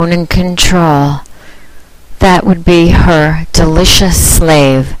in control. That would be her delicious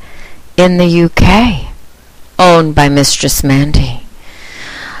slave in the UK, owned by Mistress Mandy.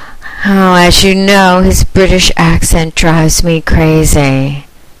 Oh, as you know, his British accent drives me crazy.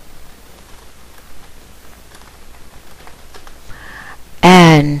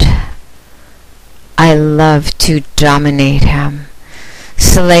 And I love to dominate him.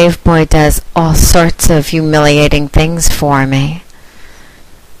 Slave boy does all sorts of humiliating things for me.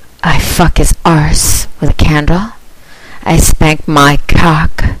 I fuck his arse with a candle. I spank my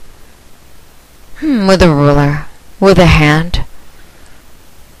cock with a ruler, with a hand.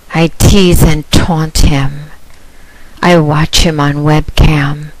 I tease and taunt him. I watch him on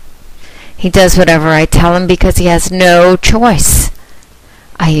webcam. He does whatever I tell him because he has no choice.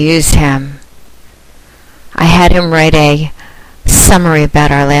 I use him. I had him write a summary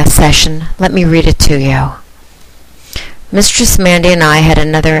about our last session. Let me read it to you. Mistress Mandy and I had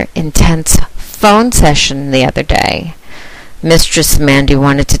another intense phone session the other day. Mistress Mandy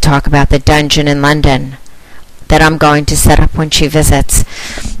wanted to talk about the dungeon in London that I'm going to set up when she visits.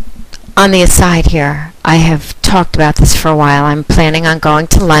 On the aside here, I have talked about this for a while. I'm planning on going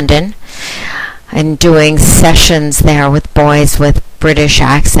to London and doing sessions there with boys with British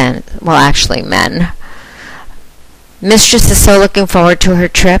accent. Well, actually men. Mistress is so looking forward to her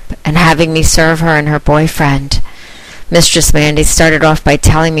trip and having me serve her and her boyfriend. Mistress Mandy started off by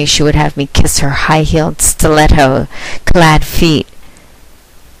telling me she would have me kiss her high-heeled, stiletto-clad feet,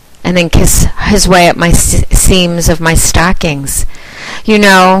 and then kiss his way up my seams of my stockings. You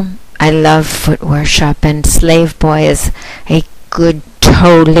know, I love foot worship, and slave boy is a good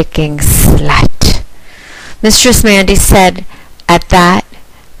toe-licking slut. Mistress Mandy said at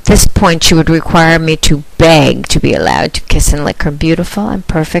this point she would require me to beg to be allowed to kiss and lick her beautiful and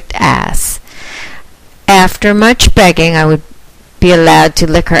perfect ass. After much begging, I would be allowed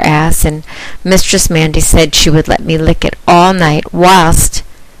to lick her ass, and Mistress Mandy said she would let me lick it all night. Whilst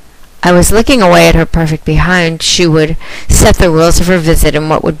I was looking away at her perfect behind, she would set the rules of her visit and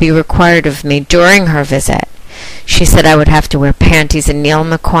what would be required of me during her visit. She said I would have to wear panties and kneel in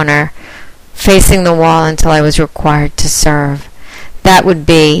the corner, facing the wall until I was required to serve. That would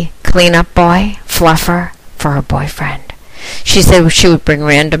be clean-up boy, fluffer, for her boyfriend. She said she would bring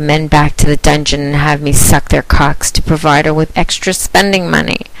random men back to the dungeon and have me suck their cocks to provide her with extra spending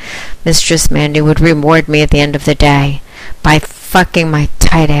money. Mistress Mandy would reward me at the end of the day by fucking my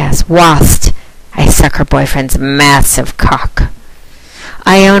tight ass whilst I suck her boyfriend's massive cock.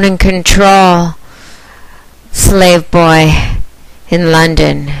 I own and control slave boy in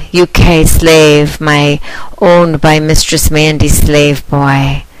London, UK slave, owned by Mistress Mandy slave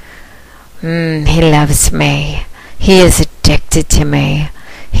boy. He loves me. He is addicted to me.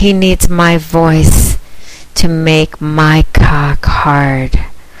 He needs my voice to make my cock hard.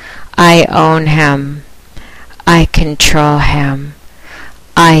 I own him. I control him.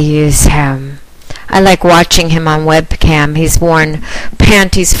 I use him. I like watching him on webcam. He's worn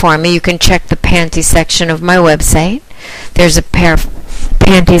panties for me. You can check the panty section of my website. There's a pair of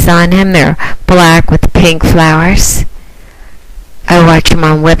panties on him. They're black with pink flowers. I watch him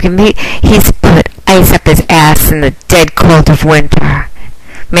on webcam. He's put ice up his ass in the dead cold of winter,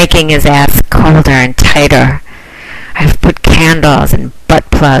 making his ass colder and tighter. I've put candles and butt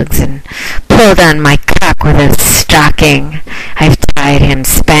plugs and pulled on my cock with a stocking. I've tied him,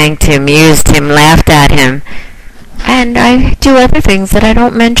 spanked him, used him, laughed at him. And I do other things that I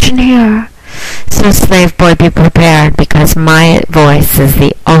don't mention here. So slave boy, be prepared, because my voice is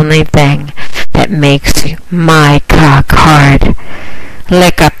the only thing that makes my cock hard.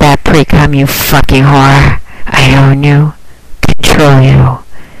 Lick up that pre-cum, you fucking whore. I own you, control you,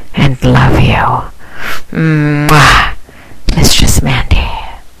 and love you. Mwah. Mistress Mandy.